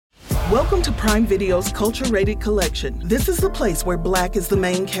Welcome to Prime Video's Culture-Rated Collection. This is the place where Black is the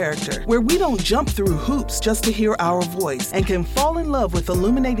main character, where we don't jump through hoops just to hear our voice, and can fall in love with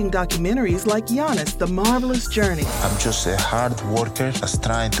illuminating documentaries like Giannis, The Marvelous Journey. I'm just a hard worker that's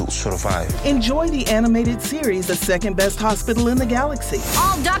trying to survive. Enjoy the animated series, The Second Best Hospital in the Galaxy.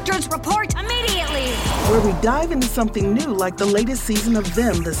 All doctors report immediately! Where we dive into something new like the latest season of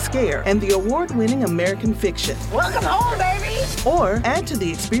Them, The Scare, and the award-winning American Fiction. Welcome home, baby! Or add to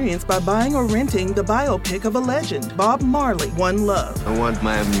the experience by buying or renting the biopic of a legend, Bob Marley, One Love. I want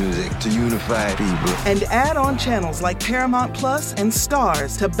my music to unify people. And add on channels like Paramount Plus and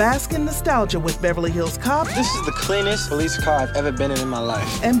Stars to bask in nostalgia with Beverly Hills Cop. This is the cleanest police car I've ever been in my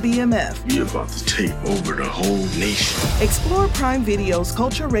life. And BMF. We're about to take over the whole nation. Explore Prime Video's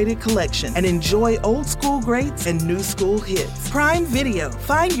Culture-Rated Collection and enjoy old school greats and new school hits. Prime Video.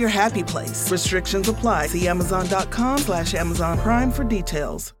 Find your happy place. Restrictions apply. See Amazon.com/Amazon Prime for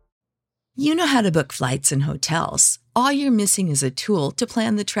details. You know how to book flights and hotels. All you're missing is a tool to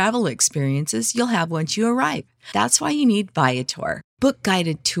plan the travel experiences you'll have once you arrive. That's why you need Viator. Book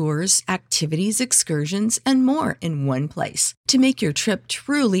guided tours, activities, excursions, and more in one place to make your trip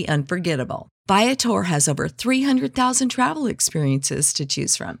truly unforgettable. Viator has over 300,000 travel experiences to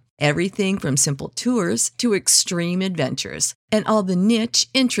choose from. Everything from simple tours to extreme adventures and all the niche,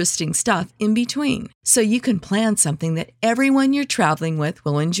 interesting stuff in between. So you can plan something that everyone you're traveling with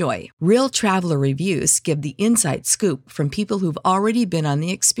will enjoy. Real traveler reviews give the inside scoop from people who've already been on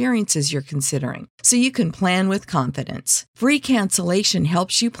the experiences you're considering. So you can plan with confidence. Free cancellation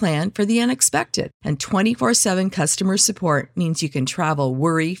helps you plan for the unexpected. And 24/7 customer support means you can travel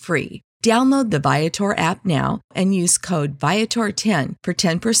worry-free. Download the Viator app now and use code Viator10 for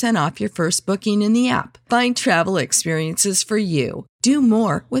 10% off your first booking in the app. Find travel experiences for you. Do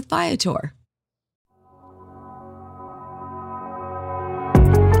more with Viator.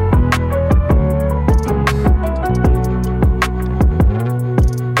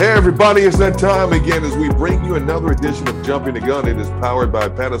 Hey everybody, it's that time again as we bring you another edition of Jumping the Gun. It is powered by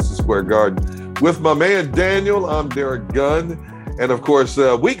Patterson Square Garden. With my man Daniel, I'm Derek Gunn. And of course,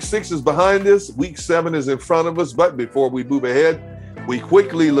 week 6 is behind us. Week 7 is in front of us. But before we move ahead, we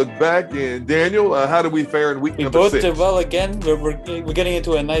quickly look back. And Daniel, how did we fare in week number 6? We both did well again. We're getting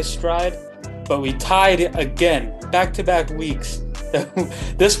into a nice stride, but we tied again, back-to-back weeks.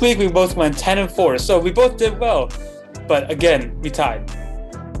 This week we both went 10-4, so we both did well. But again, we tied.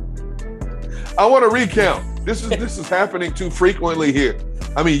 I want to recount. This is happening too frequently here.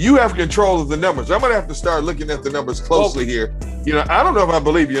 I mean, you have control of the numbers. I'm going to have to start looking at the numbers closely here. You know, I don't know if I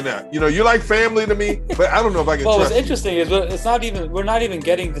believe you or not. You know, you're like family to me, but I don't know if I can trust you. What's interesting is we're not even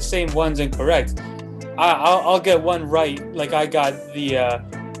getting the same ones incorrect. I'll get one right, like I got the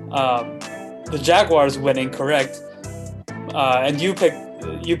Jaguars winning correct, and you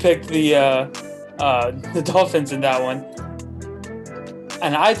picked the Dolphins in that one,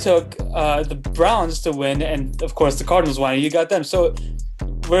 and I took the Browns to win, and of course the Cardinals won. And you got them, so.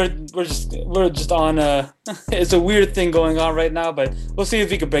 We're just on it's a weird thing going on right now, but we'll see if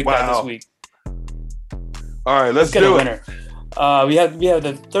we can break that this week. All right, let's get do a winner. We have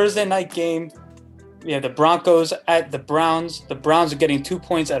the Thursday night game. We have the Broncos at the Browns. The Browns are getting 2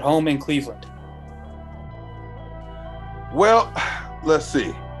 points at home in Cleveland. Well, let's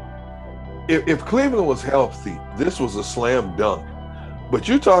see. If Cleveland was healthy, this was a slam dunk. But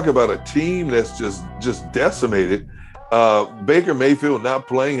you talk about a team that's just decimated. Baker Mayfield not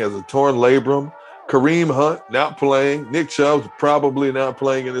playing, has a torn labrum. Kareem Hunt not playing. Nick Chubb's probably not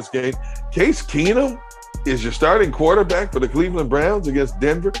playing in this game. Case Keenum is your starting quarterback for the Cleveland Browns against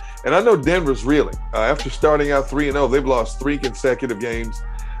Denver. And I know Denver's reeling. After starting out 3-0, they've lost 3 consecutive games.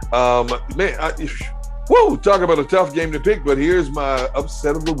 Talk about a tough game to pick, but here's my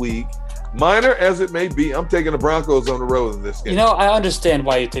upset of the week. Minor as it may be, I'm taking the Broncos on the road in this game. You know, I understand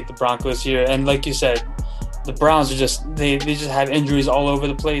why you take the Broncos here. And like you said, the Browns are they just have injuries all over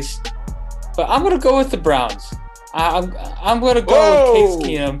the place. But I'm going to go with the Browns. I'm going to go with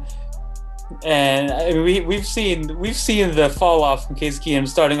Case Keenum. And we've seen the fall off from Case Keenum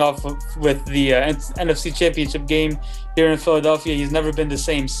starting off with the NFC Championship game here in Philadelphia. He's never been the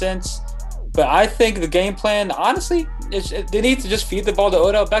same since. But I think the game plan, honestly, they need to just feed the ball to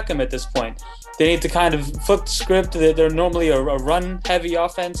Odell Beckham at this point. They need to kind of flip the script. They're normally a run-heavy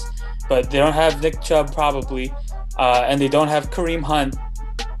offense, but they don't have Nick Chubb probably, and they don't have Kareem Hunt.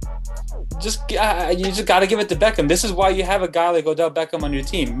 You just got to give it to Beckham. This is why you have a guy like Odell Beckham on your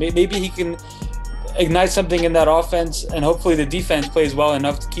team. Maybe he can ignite something in that offense, and hopefully the defense plays well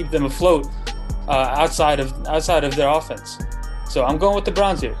enough to keep them afloat outside of their offense. So I'm going with the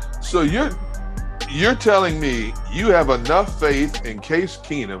Browns here. So you're telling me you have enough faith in Case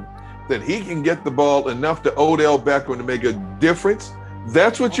Keenum that he can get the ball enough to Odell Beckham to make a difference?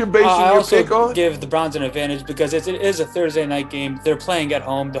 That's what you're basing your pick on? I also give the Browns an advantage because it is a Thursday night game. They're playing at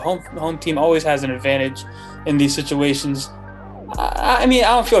home. The home team always has an advantage in these situations. I mean, I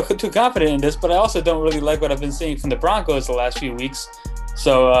don't feel too confident in this, but I also don't really like what I've been seeing from the Broncos the last few weeks.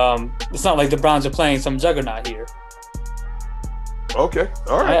 So it's not like the Browns are playing some juggernaut here. Okay,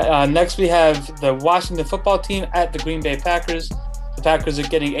 all right. Next, we have the Washington football team at the Green Bay Packers. The Packers are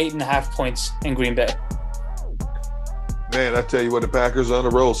getting 8.5 points in Green Bay. Man, I tell you what, the Packers are on the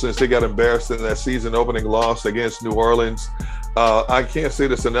roll since they got embarrassed in that season-opening loss against New Orleans. I can't say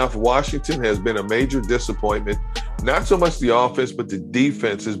this enough. Washington has been a major disappointment. Not so much the offense, but the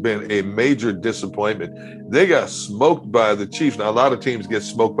defense has been a major disappointment. They got smoked by the Chiefs. Now, a lot of teams get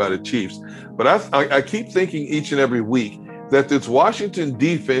smoked by the Chiefs. But I keep thinking each and every week that this Washington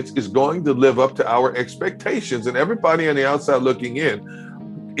defense is going to live up to our expectations. And everybody on the outside looking in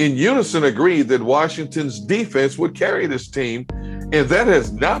unison agreed that Washington's defense would carry this team. And that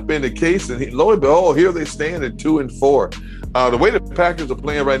has not been the case. And lo and behold, here they stand at 2-4. The way the Packers are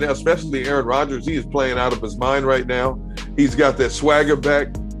playing right now, especially Aaron Rodgers, he is playing out of his mind right now. He's got that swagger back.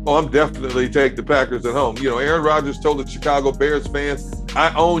 Oh, I'm definitely take the Packers at home. You know, Aaron Rodgers told the Chicago Bears fans,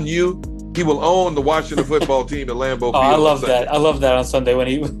 I own you. He will own the Washington football team at Lambeau Field. I love that. I love that on Sunday when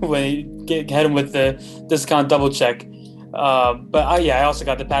he had him with the discount double check. I also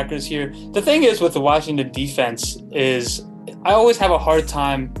got the Packers here. The thing is with the Washington defense is I always have a hard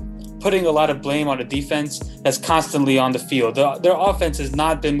time putting a lot of blame on a defense that's constantly on the field. Their offense has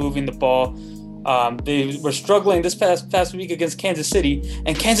not been moving the ball. They were struggling this past week against Kansas City,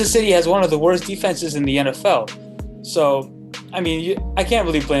 and Kansas City has one of the worst defenses in the NFL. So, I mean, I can't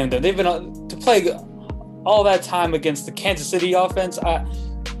really blame them. They've been to play all that time against the Kansas City offense.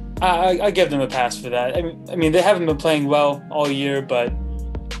 I give them a pass for that. I mean, they haven't been playing well all year, but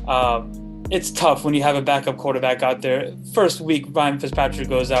it's tough when you have a backup quarterback out there. First week, Ryan Fitzpatrick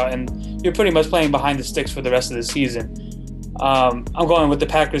goes out, and you're pretty much playing behind the sticks for the rest of the season. I'm going with the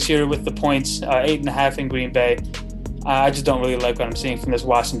Packers here with the points, 8.5 in Green Bay. I just don't really like what I'm seeing from this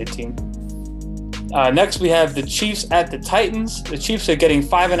Washington team. Next, we have the Chiefs at the Titans. The Chiefs are getting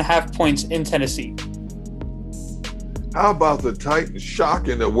 5.5 points in Tennessee. How about the Titans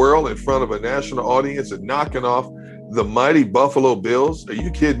shocking the world in front of a national audience and knocking off the mighty Buffalo Bills? Are you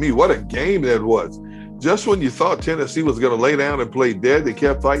kidding me? What a game that was. Just when you thought Tennessee was going to lay down and play dead, they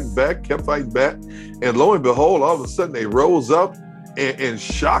kept fighting back. And lo and behold, all of a sudden they rose up and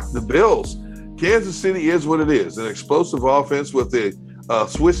shocked the Bills. Kansas City is what it is, an explosive offense with a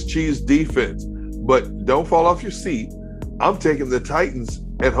Swiss cheese defense. But don't fall off your seat. I'm taking the Titans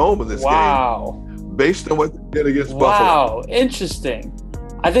at home in this game based on what they did against Buffalo. Wow, interesting.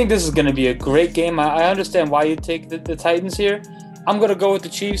 I think this is going to be a great game. I understand why you take the Titans here. I'm going to go with the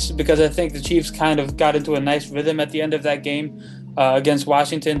Chiefs because I think the Chiefs kind of got into a nice rhythm at the end of that game against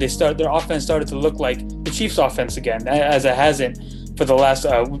Washington. Their offense started to look like the Chiefs' offense again, as it hasn't for the last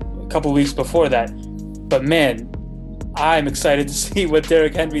couple weeks before that. But man, I'm excited to see what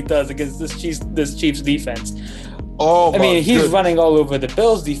Derrick Henry does against this Chiefs defense. Oh, I mean, he's running all over the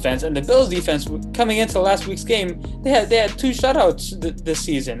Bills defense, and the Bills defense coming into last week's game, they had 2 shutouts this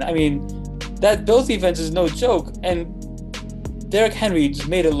season. I mean, that Bills defense is no joke, and Derrick Henry just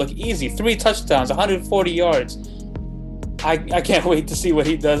made it look easy. 3 touchdowns, 140 yards. I can't wait to see what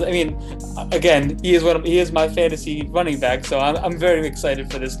he does. I mean, again, he is my fantasy running back, so I'm very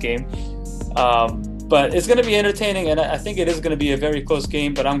excited for this game. But it's going to be entertaining, and I think it is going to be a very close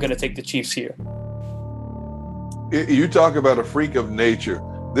game, but I'm going to take the Chiefs here. You talk about a freak of nature.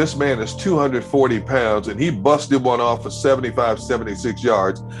 This man is 240 pounds, and he busted one off for 75, 76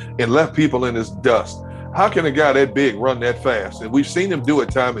 yards and left people in his dust. How can a guy that big run that fast? And we've seen him do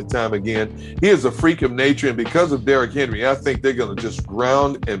it time and time again. He is a freak of nature, and because of Derrick Henry, I think they're going to just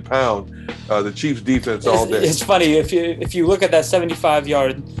ground and pound the Chiefs' defense all day. It's funny, if you look at that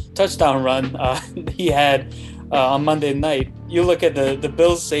 75-yard touchdown run he had on Monday night, you look at the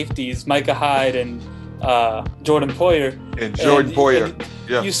Bills' safeties, Micah Hyde and Jordan Poyer.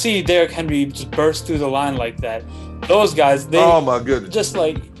 Yeah. You see Derrick Henry just burst through the line like that. Those guys, oh my goodness, just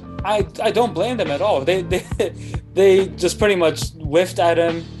like I don't blame them at all. They just pretty much whiffed at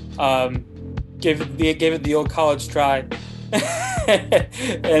him, gave it the old college try,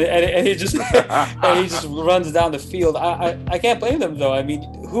 and he just runs down the field. I can't blame them though. I mean,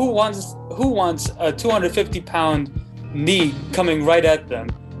 who wants a 250-pound knee coming right at them?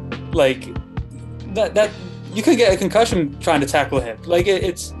 Like that you could get a concussion trying to tackle him. Like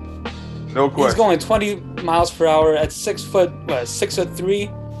it's no question. He's going 20 miles per hour at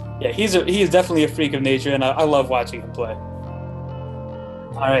 6'3". Yeah, he is definitely a freak of nature, and I love watching him play.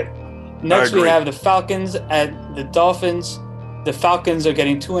 All right, Next, we have the Falcons at the Dolphins. The Falcons are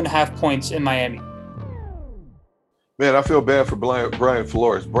getting 2.5 points in Miami. Man, I feel bad for Brian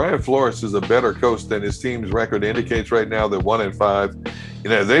Flores. Brian Flores is a better coach than his team's record indicates right now. They're 1-5. You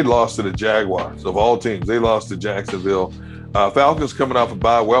know, they lost to the Jaguars of all teams. They lost to Jacksonville. Falcons coming off a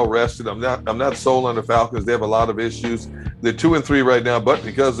bye, well rested. I'm not sold on the Falcons. They have a lot of issues. They're 2-3 right now, but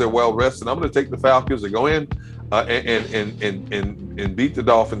because they're well rested, I'm going to take the Falcons to go in and beat the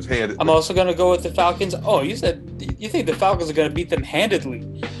Dolphins handedly. I'm also going to go with the Falcons. Oh, you said you think the Falcons are going to beat them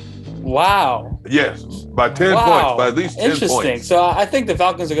handedly? Wow. Yes, by 10 points, by at least 10 points. Interesting. So I think the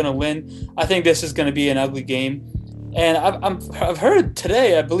Falcons are going to win. I think this is going to be an ugly game. And I've heard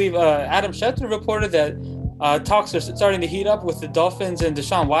today, I believe Adam Schefter reported that talks are starting to heat up with the Dolphins and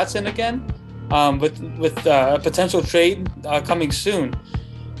Deshaun Watson again, with a potential trade coming soon.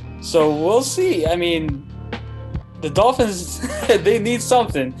 So we'll see. I mean, the Dolphins, they need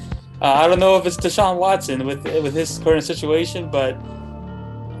something. I don't know if it's Deshaun Watson with his current situation, but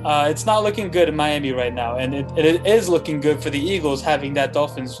it's not looking good in Miami right now. And it is looking good for the Eagles having that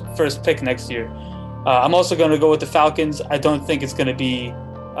Dolphins first pick next year. I'm also going to go with the Falcons. I don't think it's going to be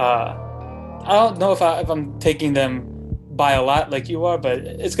I don't know if I'm taking them by a lot like you are, but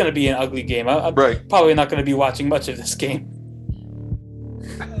it's going to be an ugly game. I'm probably not going to be watching much of this game.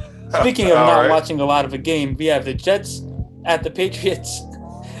 Speaking of not watching a lot of a game, we have the Jets at the Patriots.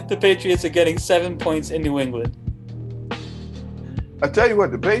 The Patriots are getting 7 points in New England. I tell you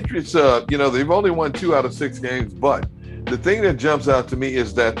what, the Patriots, they've only won 2 out of 6 games, but the thing that jumps out to me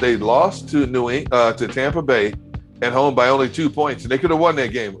is that they lost to to Tampa Bay at home by only 2 points, and they could have won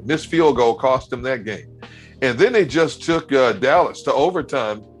that game. Missed field goal cost them that game. And then they just took Dallas to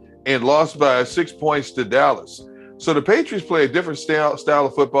overtime and lost by 6 points to Dallas. So the Patriots play a different style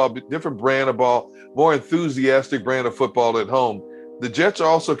of football, different brand of ball, more enthusiastic brand of football at home. The Jets are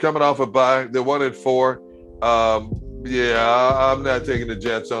also coming off a bye. They're 1-4. I'm not taking the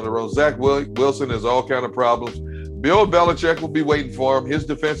Jets on the road. Zach Wilson has all kind of problems. Bill Belichick will be waiting for him. His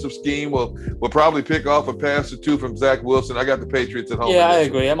defensive scheme will probably pick off a pass or two from Zach Wilson. I got the Patriots at home. Yeah, I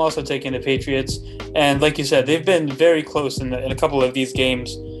agree. I'm also taking the Patriots. And like you said, they've been very close in a couple of these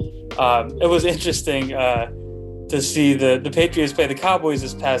games. It was interesting to see the Patriots play the Cowboys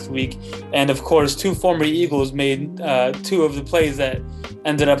this past week. And, of course, 2 former Eagles made 2 of the plays that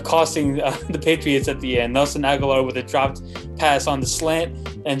ended up costing the Patriots at the end. Nelson Aguilar with a dropped pass on the slant,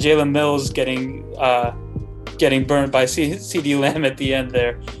 and Jalen Mills getting burnt by CeeDee Lamb at the end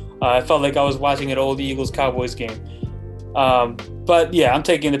there. I felt like I was watching an old Eagles-Cowboys game. But, yeah, I'm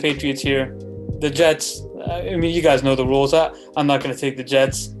taking the Patriots here. The Jets, I mean, you guys know the rules. I'm not going to take the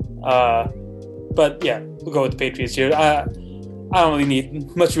Jets. But, yeah, we'll go with the Patriots here. I don't really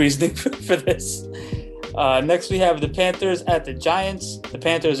need much reasoning for this. Next, we have the Panthers at the Giants. The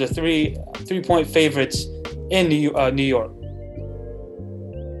Panthers are 3-point favorites in New York.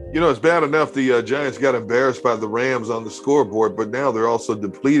 You know, it's bad enough the Giants got embarrassed by the Rams on the scoreboard, but now they're also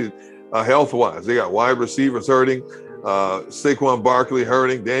depleted health-wise. They got wide receivers hurting, Saquon Barkley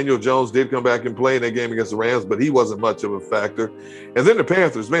hurting. Daniel Jones did come back and play in that game against the Rams, but he wasn't much of a factor. And then the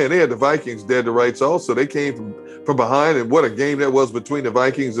Panthers, man, they had the Vikings dead to rights also. They came from behind, and what a game that was between the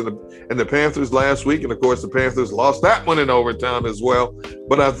Vikings and the Panthers last week. And, of course, the Panthers lost that one in overtime as well.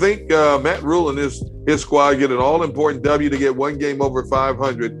 But I think Matt Rule and his squad get an all-important W to get one game over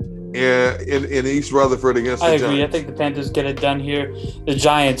 500 in East Rutherford against the Giants. I agree. I think the Panthers get it done here. The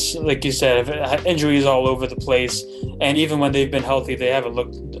Giants, like you said, have injuries all over the place. And even when they've been healthy, they haven't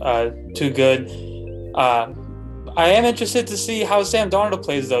looked too good. I am interested to see how Sam Darnold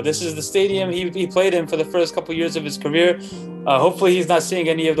plays, though. This is the stadium he played in for the first couple years of his career. Hopefully he's not seeing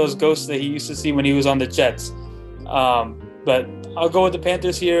any of those ghosts that he used to see when he was on the Jets. But I'll go with the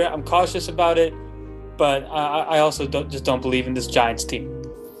Panthers here. I'm cautious about it, but I also don't believe in this Giants team.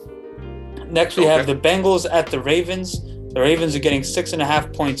 Next, we have the Bengals at the Ravens. The Ravens are getting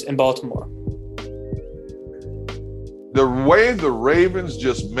 6.5 points in Baltimore. The way the Ravens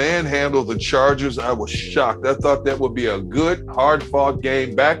just manhandled the Chargers, I was shocked. I thought that would be a good, hard-fought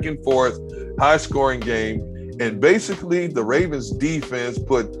game, back and forth, high-scoring game. And basically, the Ravens defense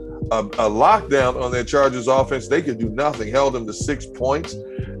put a lockdown on their Chargers offense. They could do nothing, held them to 6 points.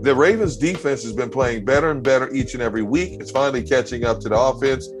 The Ravens defense has been playing better and better each and every week. It's finally catching up to the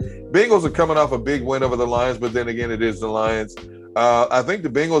offense. Bengals are coming off a big win over the Lions, but then again, it is the Lions. I think the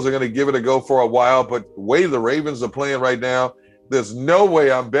Bengals are going to give it a go for a while, but the way the Ravens are playing right now, there's no way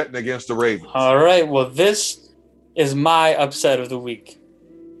I'm betting against the Ravens. All right. Well, this is my upset of the week.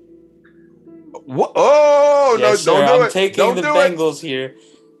 What? Oh, yes, no, sir. don't do it. I'm taking the Bengals here.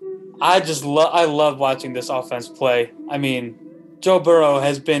 I love watching this offense play. I mean, Joe Burrow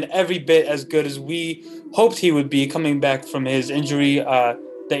has been every bit as good as we hoped he would be coming back from his injury, the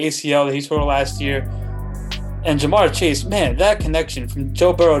ACL that he tore last year. And Ja'Marr Chase, man, that connection from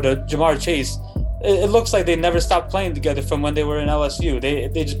Joe Burrow to Ja'Marr Chase, it looks like they never stopped playing together from when they were in LSU. They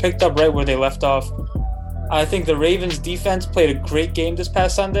just picked up right where they left off. I think the Ravens defense played a great game this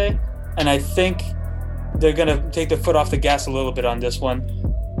past Sunday, and I think they're going to take their foot off the gas a little bit on this one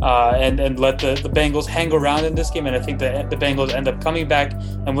and let the Bengals hang around in this game, and I think that the Bengals end up coming back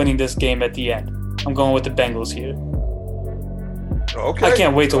and winning this game at the end. I'm going with the Bengals here. Okay. I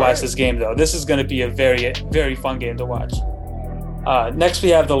can't wait to watch this game, though. This is going to be a very, very fun game to watch. Next, we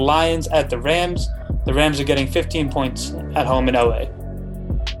have the Lions at the Rams. The Rams are getting 15 points at home in LA.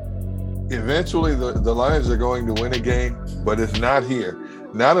 Eventually, the Lions are going to win a game, but it's not here.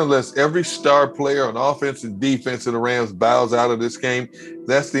 Not unless every star player on offense and defense of the Rams bows out of this game.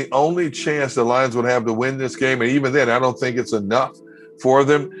 That's the only chance the Lions would have to win this game. And even then, I don't think it's enough for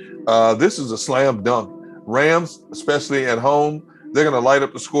them. This is a slam dunk. Rams, especially at home, they're going to light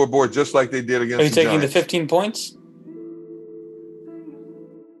up the scoreboard just like they did against the Giants. Are you taking the 15 points?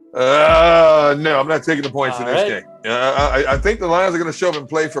 No, I'm not taking the points in this game. I think the Lions are going to show up and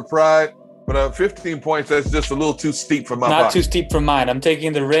play for pride. But 15 points, that's just a little too steep for my pocket. Not too steep for mine. I'm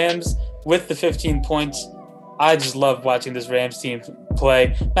taking the Rams with the 15 points. I just love watching this Rams team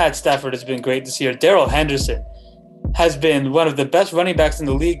play. Matt Stafford has been great this year. Darrell Henderson has been one of the best running backs in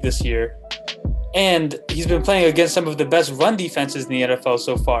the league this year. And he's been playing against some of the best run defenses in the NFL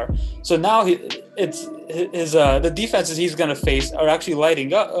so far. So now the defenses he's going to face are actually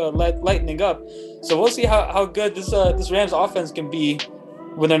lightening up. So we'll see how good this Rams offense can be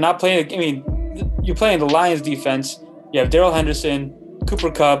when they're not playing. I mean, you're playing the Lions defense. You have Darrell Henderson, Cooper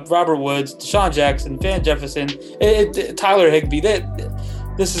Kupp, Robert Woods, Deshaun Jackson, Van Jefferson, Tyler Higbee.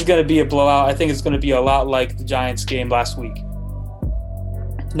 This is going to be a blowout. I think it's going to be a lot like the Giants game last week.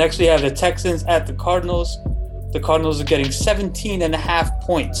 Next, we have the Texans at the Cardinals. The Cardinals are getting 17.5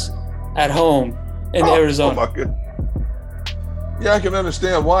 points at home in Arizona. Oh my goodness. Yeah, I can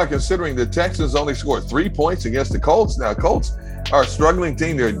understand why, considering the Texans only scored 3 points against the Colts. Now, Colts are a struggling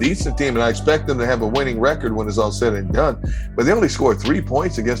team. They're a decent team, and I expect them to have a winning record when it's all said and done. But they only scored 3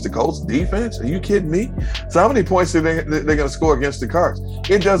 points against the Colts defense? Are you kidding me? So how many points are they're going to score against the Cards?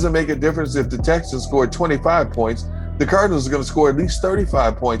 It doesn't make a difference if the Texans scored 25 points. The Cardinals are going to score at least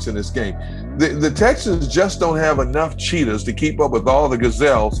 35 points in this game. The Texans just don't have enough cheetahs to keep up with all the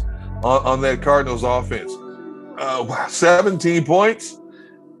gazelles on that Cardinals offense. 17 points?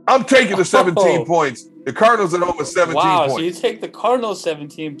 I'm taking the 17 points. The Cardinals at home with 17 points. Wow, so you take the Cardinals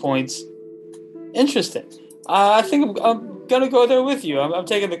 17 points. Interesting. I think I'm going to go there with you. I'm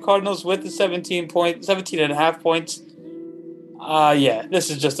taking the Cardinals with the 17.5 points. Yeah,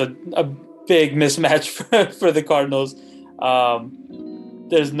 this is just a big mismatch for the Cardinals.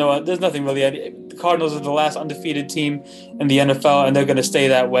 There's nothing really. The Cardinals are the last undefeated team in the NFL, and they're going to stay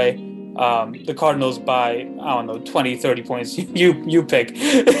that way. The Cardinals by, 20, 30 points. You pick.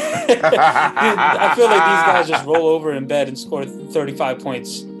 I feel like these guys just roll over in bed and score 35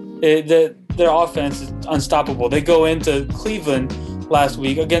 points. Their offense is unstoppable. They go into Cleveland last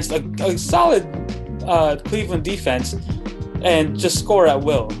week against a solid Cleveland defense and just score at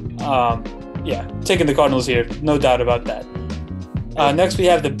will. Taking the Cardinals here, no doubt about that. Next, we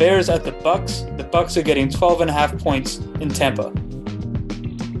have the Bears at the Bucks. The Bucks are getting 12.5 points in Tampa.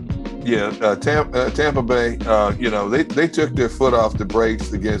 Yeah, Tampa Bay, they took their foot off the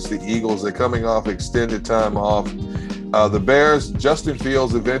brakes against the Eagles. They're coming off extended time off. The Bears, Justin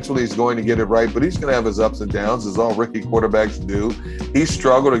Fields eventually is going to get it right, but he's going to have his ups and downs, as all rookie quarterbacks do. He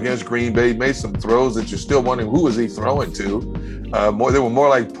struggled against Green Bay, made some throws that you're still wondering who is he throwing to. They were more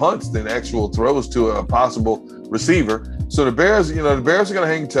like punts than actual throws to a possible receiver. So the Bears, are going to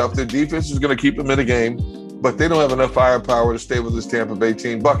hang tough. Their defense is going to keep them in the game. But they don't have enough firepower to stay with this Tampa Bay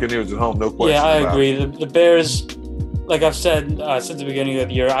team. Buccaneers at home, no question. Yeah, I agree. The Bears, like I've said since the beginning of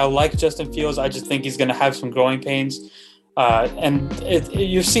the year, I like Justin Fields. I just think he's going to have some growing pains. And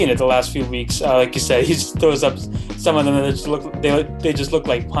you've seen it the last few weeks. Like you said, he just throws up some of them that they just look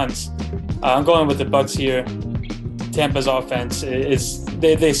like punts. I'm going with the Bucs here. Tampa's offense is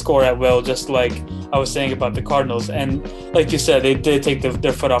they score at will, just like I was saying about the Cardinals. And like you said, they did take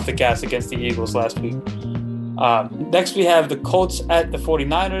their foot off the gas against the Eagles last week. Next, we have the Colts at the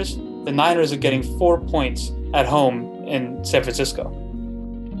 49ers. The Niners are getting 4 points at home in San Francisco.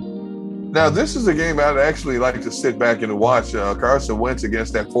 Now, this is a game I'd actually like to sit back and watch. Carson Wentz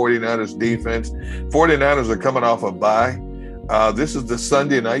against that 49ers defense. 49ers are coming off a bye. This is the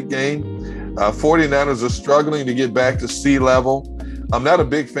Sunday night game. 49ers are struggling to get back to sea level. I'm not a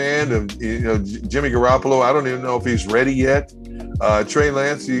big fan of Jimmy Garoppolo. I don't even know if he's ready yet. Trey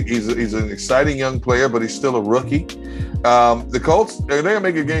Lance, he's an exciting young player, but he's still a rookie. The Colts, they're going to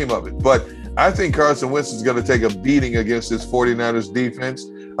make a game of it. But I think Carson Wentz is going to take a beating against this 49ers defense.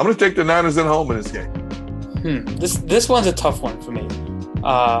 I'm going to take the Niners at home in this game. This one's a tough one for me.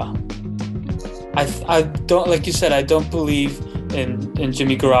 I don't, like you said, I don't believe in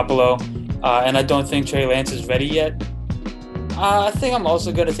Jimmy Garoppolo, and I don't think Trey Lance is ready yet. I think I'm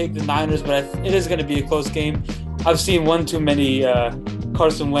also going to take the Niners, but it is going to be a close game. I've seen one too many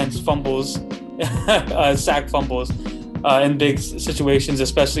Carson Wentz fumbles, sack fumbles in big situations,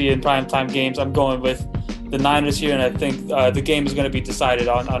 especially in primetime games. I'm going with the Niners here, and I think the game is going to be decided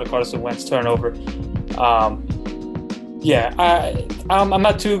on a Carson Wentz turnover. I'm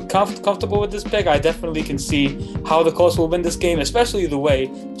not too comfortable with this pick. I definitely can see how the Colts will win this game, especially the way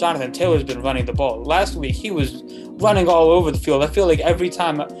Jonathan Taylor's been running the ball. Last week, he was running all over the field. I feel like every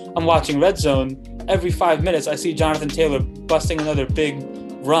time I'm watching Red Zone, every 5 minutes, I see Jonathan Taylor busting another big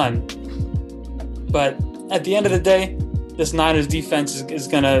run. But at the end of the day, this Niners defense is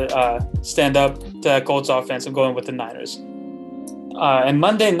going to stand up to that Colts offense. I'm going with the Niners. And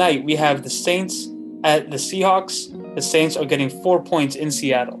Monday night, we have the Saints at the Seahawks. The Saints are getting 4 points in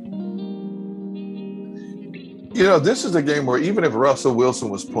Seattle. You know, this is a game where even if Russell Wilson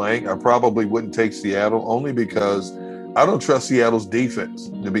was playing, I probably wouldn't take Seattle, only because I don't trust Seattle's defense,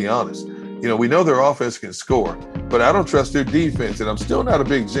 to be honest. You know, we know their offense can score, but I don't trust their defense. And I'm still not a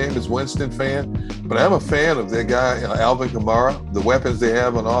big Jameis Winston fan, but I'm a fan of their guy, Alvin Kamara, the weapons they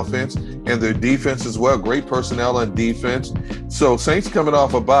have on offense, and their defense as well. Great personnel on defense. So Saints coming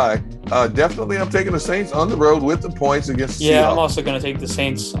off a bye. Definitely I'm taking the Saints on the road with the points against the Seahawks. I'm also going to take the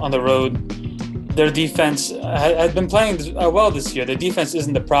Saints on the road. Their defense has been playing well this year. Their defense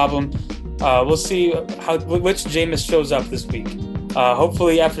isn't the problem. We'll see which Jameis shows up this week.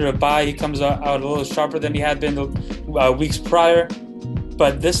 Hopefully after a bye, he comes out a little sharper than he had been the weeks prior.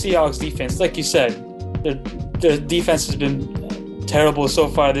 But this Seahawks defense, like you said, their defense has been terrible so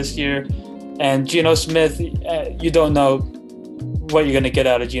far this year. And Geno Smith, you don't know what you're going to get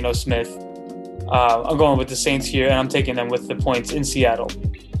out of Geno Smith. I'm going with the Saints here, and I'm taking them with the points in Seattle.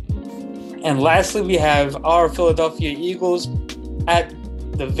 And lastly, we have our Philadelphia Eagles at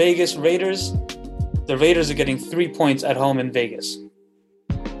the Vegas Raiders. The Raiders are getting 3 points at home in Vegas.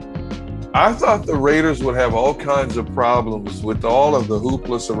 I thought the Raiders would have all kinds of problems with all of the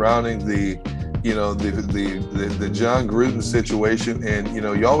hoopla surrounding the John Gruden situation. And, you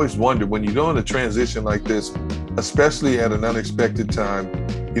know, you always wonder when you go in a transition like this, especially at an unexpected time,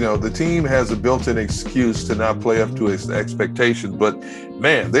 you know, the team has a built-in excuse to not play up to its expectations. But,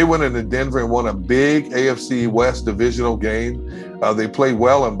 man, they went into Denver and won a big AFC West divisional game. They played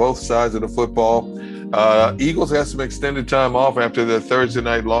well on both sides of the football. Eagles had some extended time off after their Thursday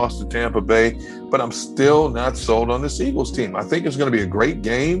night loss to Tampa Bay, but I'm still not sold on this Eagles team. I think it's going to be a great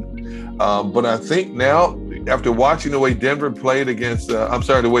game, but I think now, after watching the way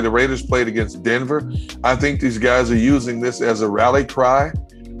the way the Raiders played against Denver, I think these guys are using this as a rally cry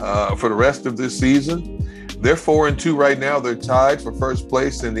for the rest of this season. They're 4-2 right now. They're tied for first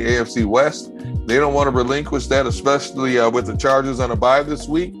place in the AFC West. They don't want to relinquish that, especially with the Chargers on a bye this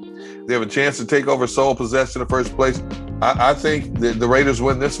week. They have a chance to take over sole possession of first place. I think the Raiders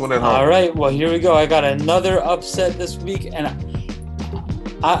win this one at home. All right, well, here we go. I got another upset this week, and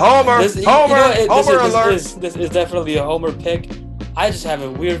Homer alert. This is definitely a Homer pick. I just have a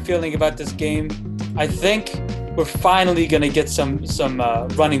weird feeling about this game. I think we're finally going to get some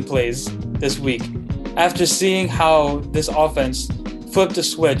running plays this week. After seeing how this offense flipped a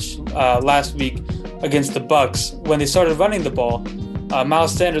switch last week against the Bucs, when they started running the ball,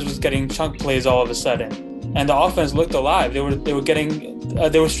 Miles Sanders was getting chunk plays all of a sudden, and the offense looked alive. They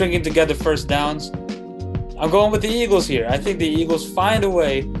were stringing together first downs. I'm going with the Eagles here. I think the Eagles find a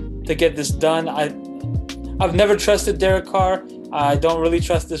way to get this done. I've never trusted Derek Carr. I don't really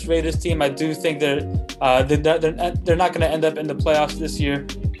trust this Raiders team. I do think they're not going to end up in the playoffs this year.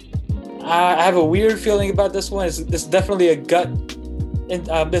 I have a weird feeling about this one. This is definitely a gut.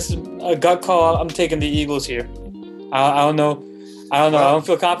 This is a gut call. I'm taking the Eagles here. I don't know. I don't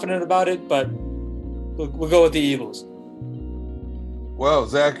feel confident about it, but we'll go with the Eagles. Well,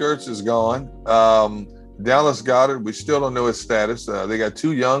 Zach Ertz is gone. Dallas Goedert, we still don't know his status. They got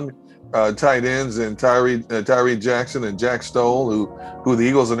two young tight ends in Tyree Jackson and Jack Stoll, who the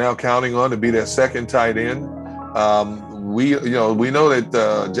Eagles are now counting on to be their second tight end. We know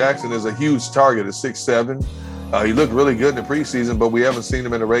that Jackson is a huge target at 6'7". He looked really good in the preseason, but we haven't seen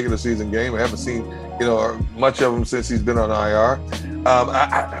him in a regular season game. We haven't seen, much of him since he's been on IR. I'm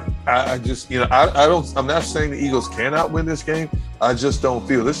not saying the Eagles cannot win this game, I just don't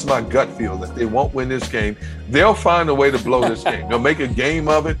feel, this is my gut feel, that they won't win this game. They'll find a way to blow this game. They'll make a game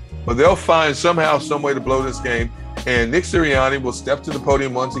of it, but they'll find somehow some way to blow this game. And Nick Sirianni will step to the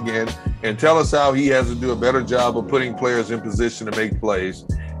podium once again and tell us how he has to do a better job of putting players in position to make plays.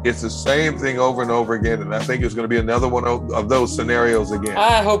 It's the same thing over and over again, and I think it's going to be another one of those scenarios again.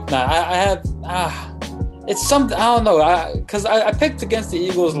 I hope not. It's something, I don't know, because I picked against the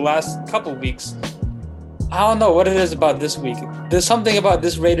Eagles the last couple weeks. I don't know what it is about this week. There's something about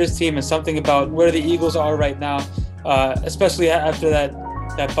this Raiders team and something about where the Eagles are right now, especially after that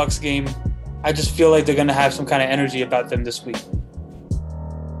Bucs game. I just feel like they're going to have some kind of energy about them this week.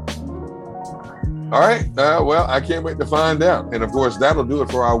 All right. Well, I can't wait to find out. And, of course, that'll do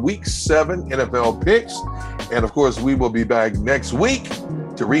it for our Week 7 NFL picks. And, of course, we will be back next week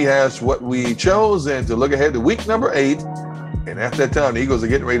to rehash what we chose and to look ahead to week number 8. And at that time, the Eagles are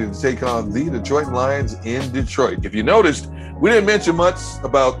getting ready to take on the Detroit Lions in Detroit. If you noticed, we didn't mention much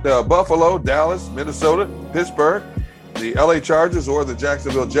about Buffalo, Dallas, Minnesota, Pittsburgh, the LA Chargers, or the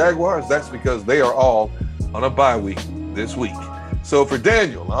Jacksonville Jaguars. That's because they are all on a bye week this week. So for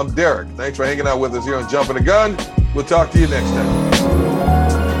Daniel, I'm Derek. Thanks for hanging out with us here on Jumping the Gun. We'll talk to you next time.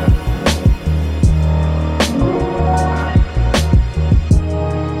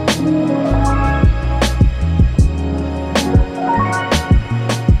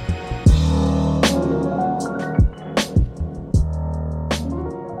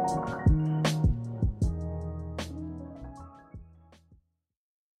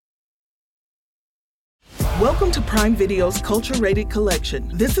 Welcome to Prime Video's Culture-Rated Collection.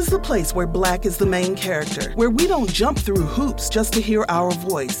 This is the place where Black is the main character, where we don't jump through hoops just to hear our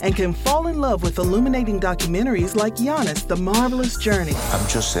voice, and can fall in love with illuminating documentaries like Giannis, The Marvelous Journey. I'm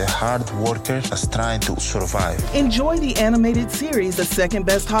just a hard worker that's trying to survive. Enjoy the animated series, The Second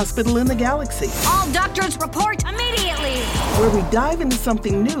Best Hospital in the Galaxy. All doctors report immediately. Where we dive into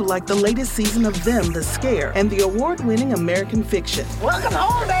something new like the latest season of Them, The Scare, and the award-winning American Fiction. Welcome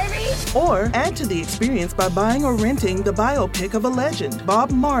home, baby. Or add to the experience by buying or renting the biopic of a legend,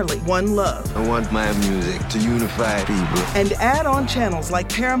 Bob Marley, One Love. I want my music to unify people. And add on channels like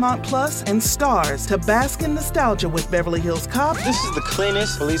Paramount Plus and Stars to bask in nostalgia with Beverly Hills Cop. This is the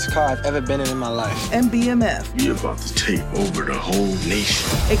cleanest police car I've ever been in my life. And BMF. You're about to take over the whole nation.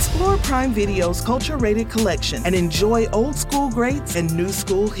 Explore Prime Video's Culture-Rated Collection and enjoy old school greats and new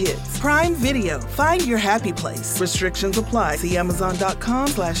school hits. Prime Video. Find your happy place. Restrictions apply. See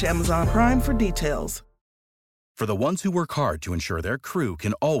Amazon.com/Amazon Prime for details. For the ones who work hard to ensure their crew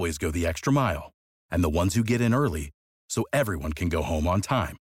can always go the extra mile, and the ones who get in early so everyone can go home on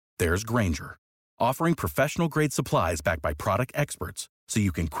time, there's Grainger, offering professional-grade supplies backed by product experts so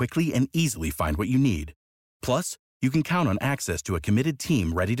you can quickly and easily find what you need. Plus, you can count on access to a committed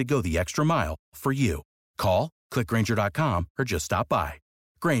team ready to go the extra mile for you. Call, click Grainger.com, or just stop by.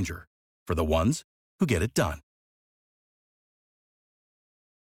 Grainger, for the ones who get it done.